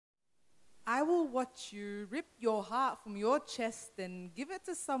will watch you rip your heart from your chest and give it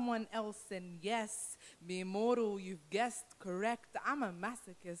to someone else. And yes, be immortal, you've guessed correct. I'm a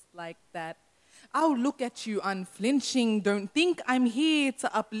masochist like that. I'll look at you unflinching. Don't think I'm here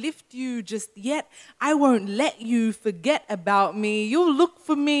to uplift you just yet. I won't let you forget about me. You'll look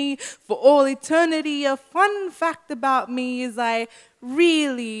for me for all eternity. A fun fact about me is I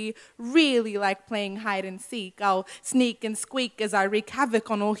really, really like playing hide and seek. I'll sneak and squeak as I wreak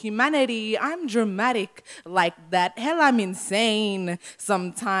havoc on all humanity. I'm dramatic like that. Hell, I'm insane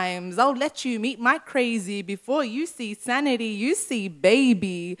sometimes. I'll let you meet my crazy before you see sanity. You see,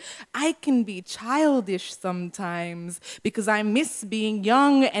 baby, I can be childish sometimes because I miss being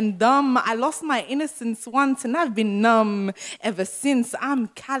young and dumb. I lost my innocence once and I've been numb ever since. I'm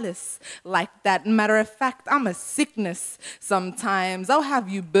callous like that. Matter of fact, I'm a sickness sometimes. I'll have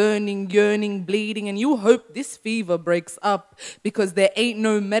you burning, yearning, bleeding, and you hope this fever breaks up because there ain't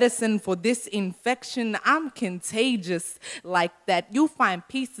no medicine for this infection. I'm contagious like that. You'll find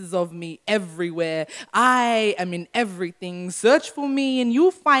pieces of me everywhere. I am in everything. Search for me and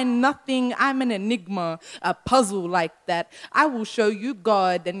you'll find nothing. I'm an enigma, a puzzle like that. I will show you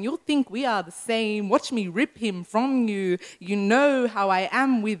God and you'll think we are the same. Watch me rip him from you. You know how I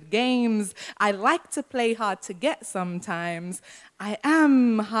am with games. I like to play hard to get sometimes. I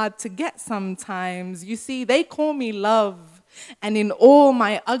am hard to get sometimes. You see, they call me love. And in all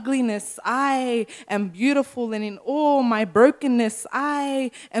my ugliness, I am beautiful. And in all my brokenness,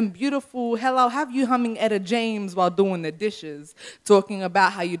 I am beautiful. Hell, I'll have you humming Etta James while doing the dishes. Talking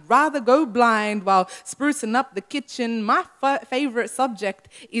about how you'd rather go blind while sprucing up the kitchen. My favorite subject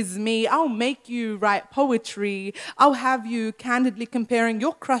is me. I'll make you write poetry. I'll have you candidly comparing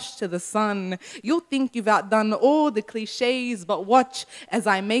your crush to the sun. You'll think you've outdone all the cliches, but watch as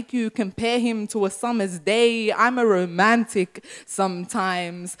I make you compare him to a summer's day. I'm a romantic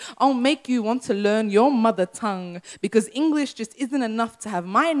sometimes. I'll make you want to learn your mother tongue because English just isn't enough to have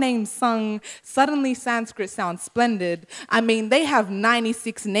my name sung. Suddenly Sanskrit sounds splendid. I mean, they have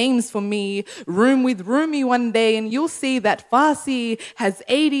 96 names for me. Room with Rumi one day and you'll see that Farsi has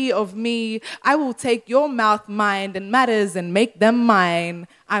 80 of me. I will take your mouth, mind, and matters and make them mine.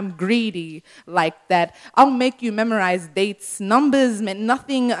 I'm greedy like that. I'll make you memorize dates. Numbers meant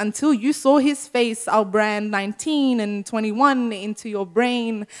nothing until you saw his face. I'll brand 19 and 21 into your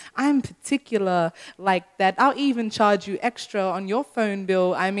brain. I'm particular like that. I'll even charge you extra on your phone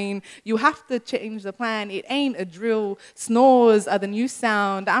bill. I mean, you have to change the plan. It ain't a drill. Snores are the new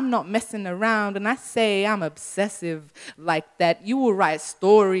sound. I'm not messing around. And I say I'm obsessive like that. You will write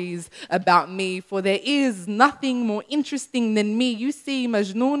stories about me, for there is nothing more interesting than me. You see,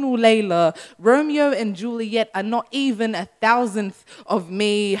 Majnun Layla, Romeo and Juliet are not even 1,000th of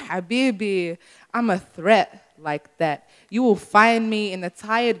me. Habibi, I'm a threat like that. You will find me in the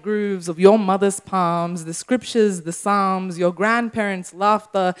tired grooves of your mother's palms, the scriptures, the psalms, your grandparents'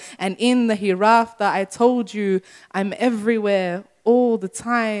 laughter, and in the hereafter, I told you I'm everywhere all the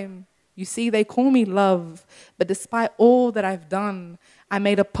time. You see, they call me love, but despite all that I've done, I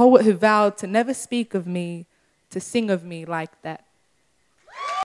made a poet who vowed to never speak of me, to sing of me like that.